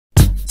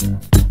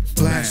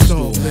Blast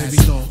off, baby.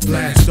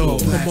 Blast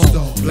off, come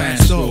on.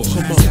 Blast off,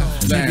 come on.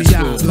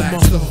 GBI,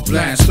 blast off,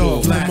 blast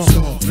off, blast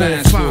off.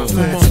 4-5,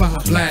 come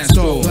on. Blast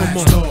off, come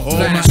on.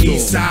 All my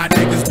east side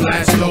niggas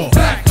blast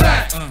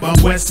off. My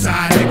west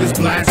side niggas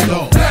blast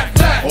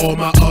off. All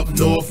my up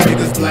north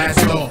niggas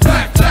blast off.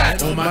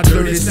 All my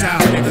dirty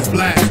south niggas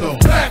blast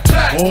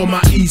off. All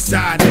my east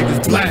side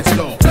niggas blast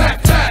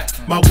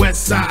off. My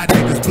west side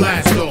niggas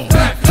blast off.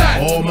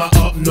 All my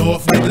up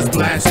north niggas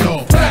blast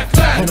off.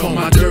 Come on,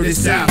 my dirty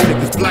south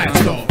niggas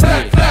blast off.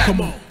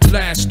 Come on.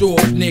 Blast off,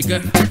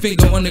 nigga.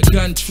 Finger on the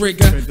gun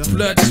trigger.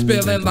 Blood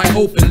spilling like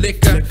open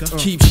liquor.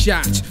 Keep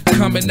shots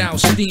coming out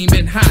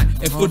steaming hot.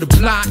 And for the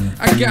block,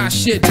 I got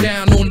shit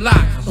down on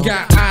lock.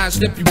 Got eyes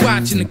that be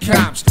watching the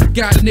cops.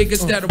 Got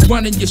niggas that'll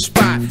run in your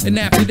spot. And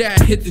after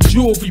that, hit the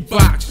jewelry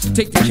box.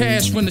 Take the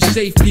cash from the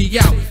safe, be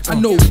out. I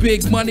know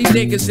big money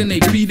niggas and they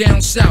be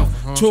down south.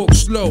 Talk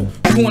slow,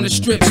 corner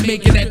strips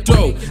making that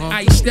dough.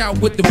 Iced out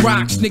with the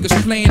rocks,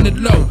 niggas playing it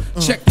low.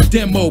 Check the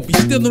demo, be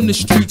still on the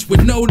streets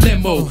with no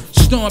limo.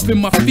 Stomping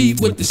my feet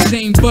with the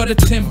same butter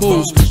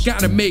timbos.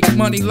 Gotta make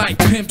money like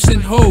pimps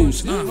and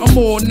hoes. I'm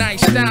all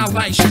nice style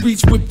like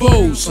streets with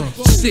bows.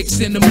 6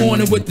 in the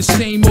morning with the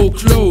same old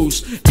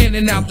clothes. In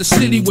and out the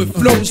city with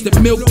flows that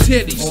milk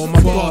titties. All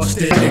my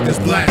Boston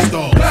niggas blast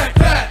off.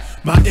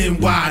 My NY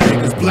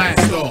niggas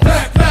blast off.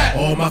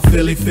 All my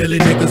Philly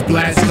niggas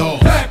blast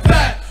off.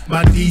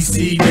 My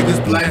DC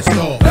niggas blast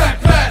off.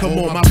 Come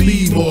on, my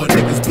B-more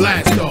niggas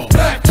blast off.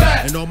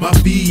 And all my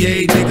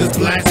BA niggas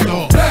blast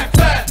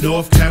off.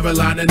 North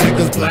Carolina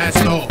niggas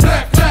blast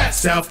off.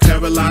 South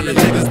Carolina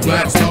niggas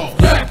blast off.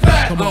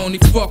 I only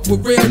fuck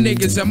with real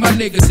niggas and my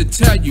niggas will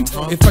tell you.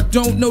 If I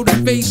don't know the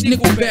face,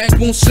 nickel bag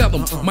won't sell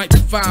them. Might be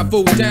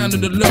 5-0 down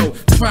in the low,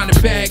 trying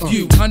to bag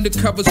you.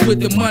 Undercovers with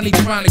the money,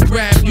 trying to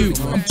grab you.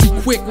 I'm too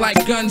quick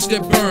like guns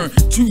that burn.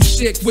 Too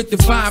sick with the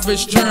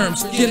virus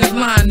germs. Get in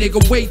line,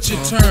 nigga, wait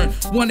your turn.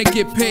 Wanna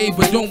get paid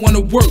but don't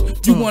wanna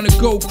work. You wanna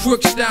go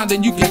crook style,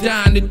 then you can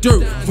die in the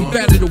dirt. From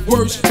better to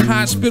worse,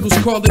 hospitals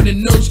calling the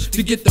nurse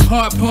to get the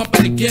heart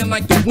pumping again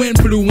like the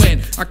wind blew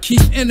in. I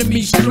keep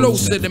enemies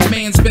closer than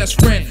man's best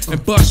friend.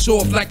 And bust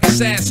off like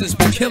assassins,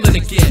 be killing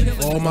again.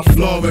 All my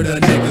Florida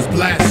niggas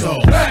blast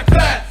off.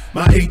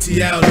 My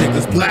ATL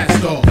niggas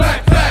blast off.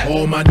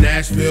 All my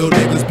Nashville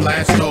niggas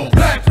blast off.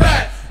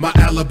 My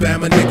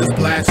Alabama niggas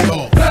blast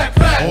off.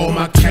 All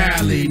my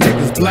Cali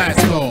niggas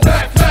blast off.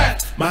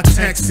 My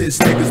Texas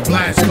niggas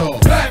blast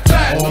off.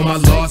 All my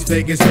Las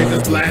Vegas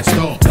niggas blast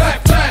off.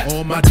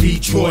 All my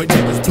Detroit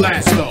niggas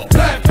blast off.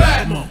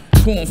 Come on.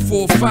 Corn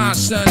 4-5,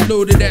 son,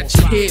 loaded at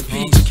your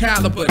headpiece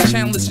caliber.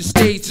 Challenge the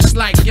stage just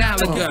like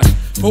Gallagher.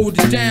 Hold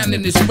it down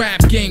in this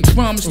rap game,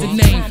 promise the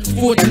name.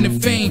 Fortune and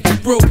fame,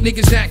 broke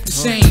niggas act the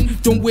same.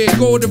 Don't wear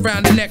gold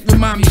around the neck,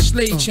 remind me of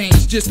slave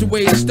chains. Just the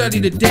way I study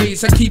the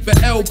days, I keep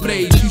an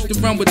L-blade. Used to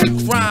run with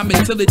the crime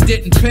until it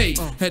didn't pay.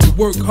 Had to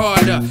work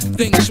harder,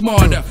 think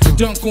smarter,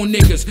 dunk on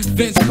niggas.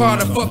 Vince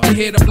Carter, fuck your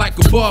head up like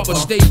a barber.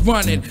 Stay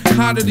running,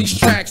 hot of these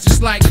tracks,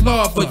 just like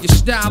lava. Your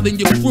style and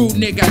your crew,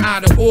 nigga,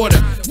 out of order.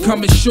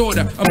 Coming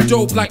shorter, I'm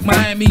dope like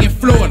Miami and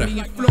Florida.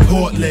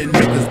 Portland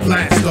niggas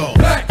blast off.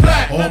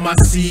 All my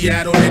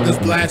Seattle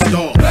niggas blast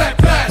off.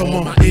 Come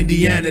on, my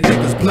Indiana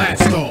niggas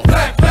blast off.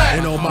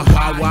 And all my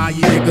Hawaii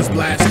niggas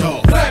blast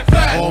off.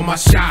 All my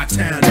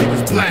Chi-Town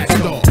niggas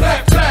blast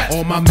off.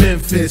 All my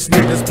Memphis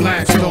niggas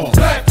blast off.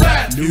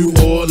 New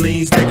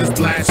Orleans niggas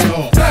blast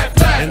off.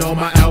 And all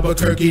my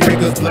Albuquerque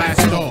niggas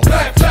blast off.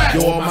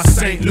 Yo, all my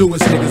St. Louis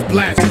niggas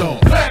blast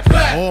off.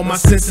 All my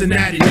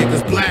Cincinnati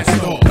niggas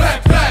blast off.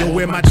 Yo,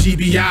 where my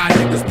GBI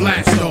niggas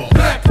blast off.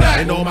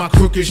 And all my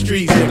crooked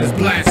streets niggas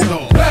blast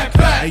off.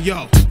 Hey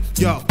yo,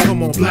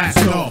 come on, blast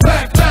off.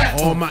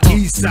 All my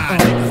east side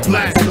niggas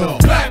blast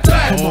off.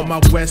 Come on, my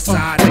west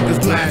side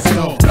niggas blast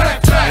off.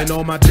 And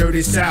all my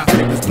dirty south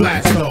niggas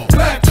blast off.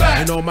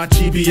 And all my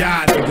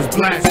GBI niggas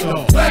blast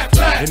off.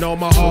 And all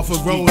my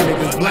off-road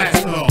niggas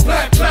blast off.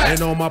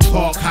 And all my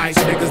Park Heights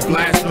niggas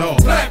blast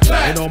off.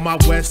 And all my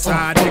west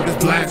side niggas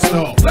blast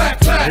off.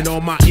 And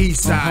all my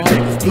east side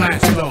niggas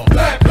blast off.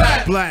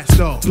 Blast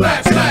off,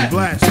 blast off,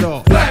 blast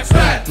off, blast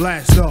off,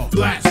 blast off,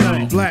 blast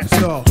off,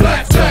 blast off,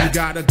 blast off. You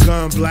got a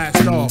gun,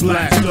 blast off,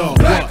 blast off.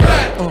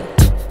 What?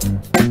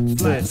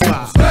 Blast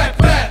off,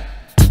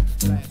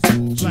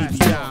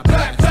 GBI,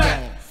 blast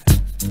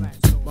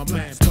off. My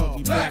man's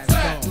Kobe, blast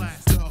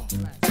off.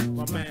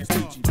 My man's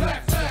Gucci,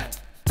 blast off.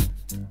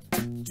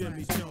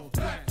 Jimmy Jones,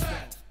 blast off.